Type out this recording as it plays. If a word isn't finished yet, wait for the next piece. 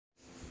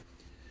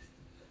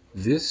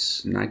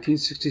This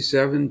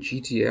 1967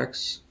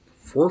 GTX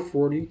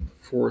 440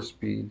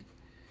 4-speed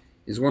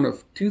is one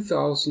of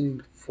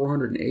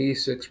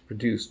 2,486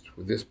 produced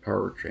with this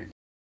powertrain.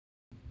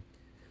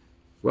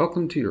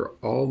 Welcome to your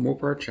All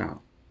Mopar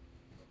channel.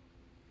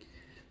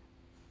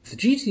 The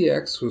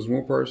GTX was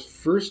Mopar's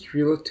first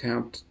real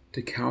attempt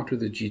to counter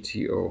the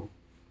GTO.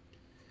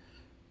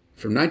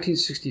 From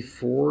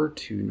 1964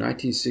 to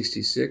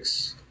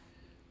 1966,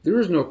 there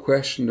was no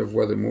question of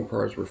whether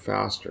Mopars were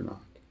fast or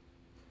not.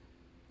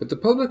 But the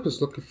public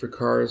was looking for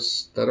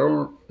cars that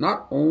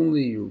not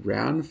only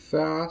ran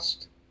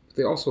fast, but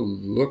they also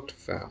looked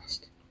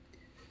fast.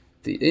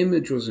 The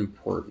image was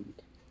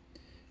important,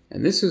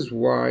 and this is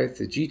why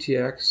the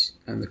GTX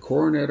and the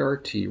Coronet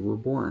RT were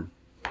born.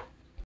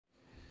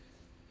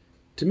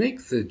 To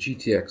make the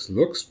GTX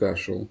look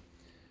special,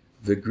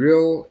 the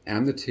grille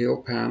and the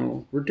tail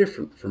panel were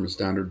different from a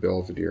standard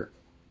Belvedere.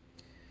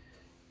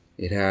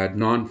 It had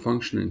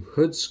non-functioning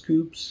hood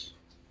scoops,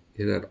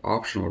 it had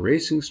optional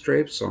racing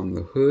stripes on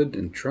the hood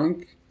and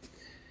trunk,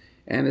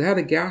 and it had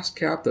a gas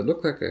cap that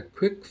looked like a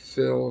quick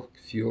fill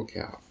fuel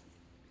cap.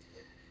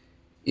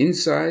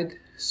 Inside,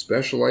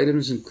 special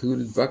items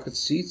included bucket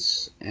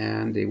seats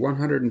and a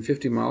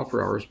 150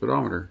 mph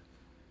speedometer.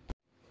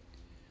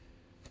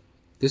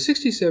 The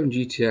 67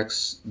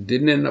 GTX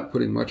didn't end up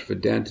putting much of a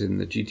dent in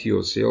the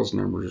GTO sales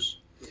numbers,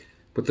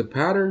 but the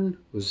pattern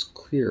was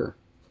clear,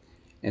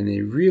 and they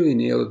really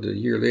nailed it a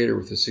year later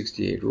with the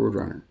 68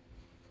 Roadrunner.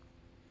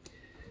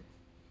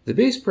 The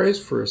base price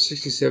for a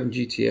 67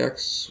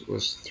 GTX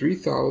was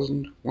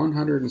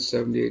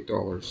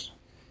 $3,178,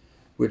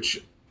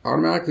 which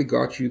automatically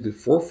got you the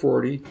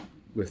 440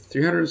 with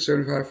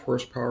 375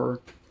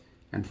 horsepower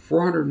and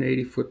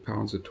 480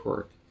 foot-pounds of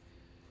torque,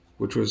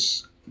 which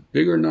was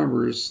bigger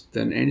numbers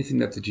than anything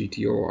that the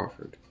GTO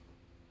offered.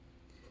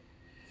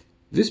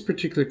 This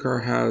particular car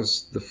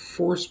has the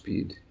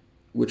 4-speed,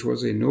 which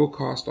was a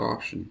no-cost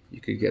option.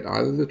 You could get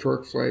either the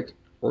TorqueFlite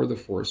or the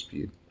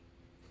 4-speed.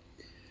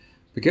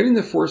 But getting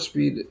the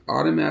 4-speed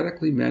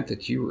automatically meant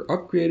that you were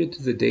upgraded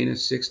to the Dana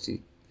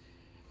 60,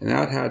 and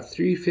that had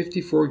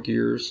 354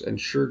 gears and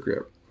sure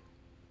grip.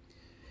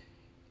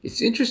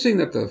 It's interesting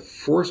that the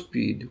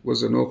 4-speed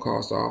was a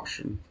no-cost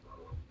option,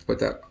 but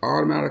that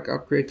automatic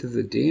upgrade to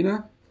the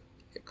Dana,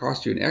 it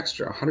cost you an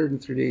extra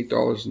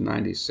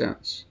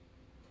 $138.90.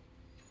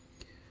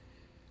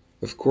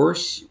 Of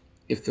course,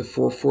 if the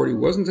 440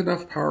 wasn't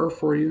enough power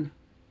for you,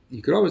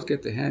 you could always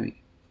get the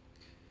Hemi.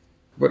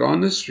 But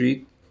on the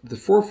street, the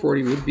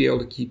 440 would be able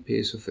to keep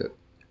pace with it,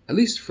 at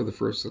least for the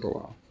first little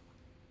while.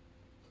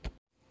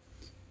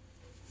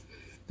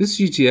 This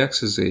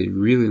GTX is a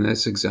really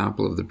nice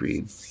example of the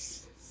breed.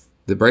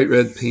 The bright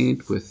red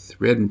paint with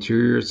red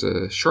interior is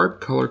a sharp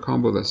color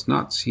combo that's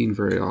not seen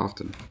very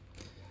often.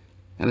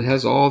 And it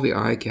has all the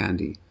eye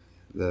candy.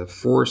 The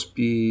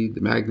 4-speed,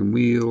 the Magnum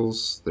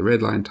wheels, the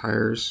red line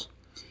tires.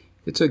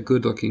 It's a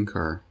good looking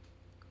car.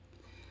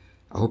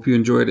 I hope you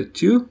enjoyed it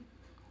too.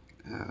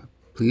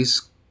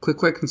 Please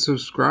click like and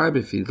subscribe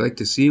if you'd like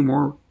to see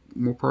more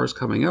Mopars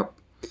coming up.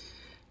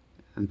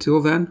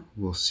 Until then,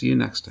 we'll see you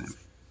next time.